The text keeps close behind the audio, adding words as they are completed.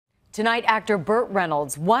Tonight, actor Burt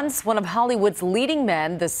Reynolds, once one of Hollywood's leading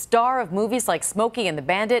men, the star of movies like Smokey and the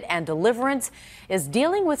Bandit and Deliverance, is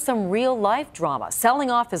dealing with some real-life drama, selling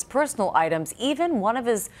off his personal items, even one of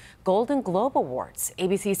his Golden Globe Awards.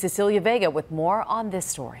 ABC's Cecilia Vega with more on this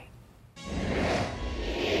story.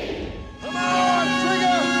 Come on,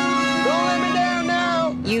 Trigger! Don't let me down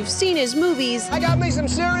now! You've seen his movies. I got me some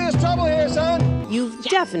serious trouble here, son! You've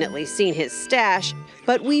definitely seen his stash.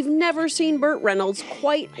 But we've never seen Burt Reynolds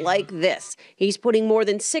quite like this. He's putting more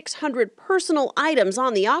than 600 personal items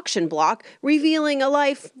on the auction block, revealing a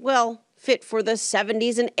life, well, fit for the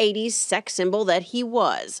 70s and 80s sex symbol that he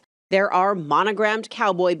was. There are monogrammed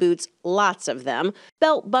cowboy boots, lots of them,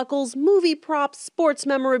 belt buckles, movie props, sports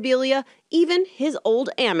memorabilia, even his old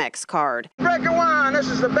Amex card. Breaker one, this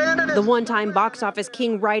is the Bandit. The one-time box office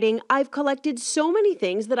king writing, "I've collected so many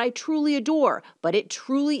things that I truly adore, but it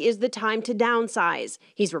truly is the time to downsize."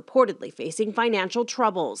 He's reportedly facing financial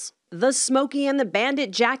troubles. The Smokey and the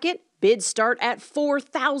Bandit jacket, bids start at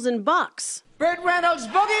 $4,000. Burt Reynolds,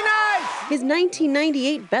 Boogie Nights! His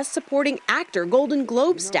 1998 Best Supporting Actor Golden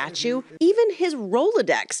Globe statue, even his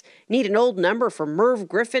Rolodex. Need an old number for Merv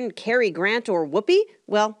Griffin, Cary Grant, or Whoopi?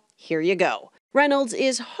 Well, here you go. Reynolds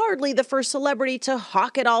is hardly the first celebrity to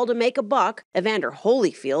hawk it all to make a buck. Evander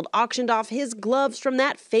Holyfield auctioned off his gloves from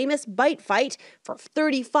that famous bite fight for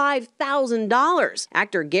 $35,000.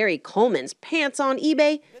 Actor Gary Coleman's pants on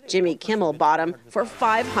eBay, Jimmy Kimmel bought them for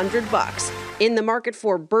 $500. In the market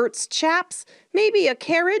for Burt's chaps, maybe a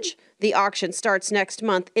carriage? The auction starts next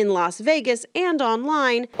month in Las Vegas and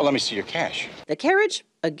online. Well, let me see your cash. The carriage,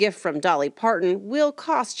 a gift from Dolly Parton, will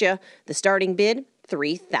cost you. The starting bid,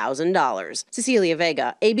 $3,000. Cecilia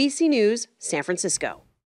Vega, ABC News, San Francisco.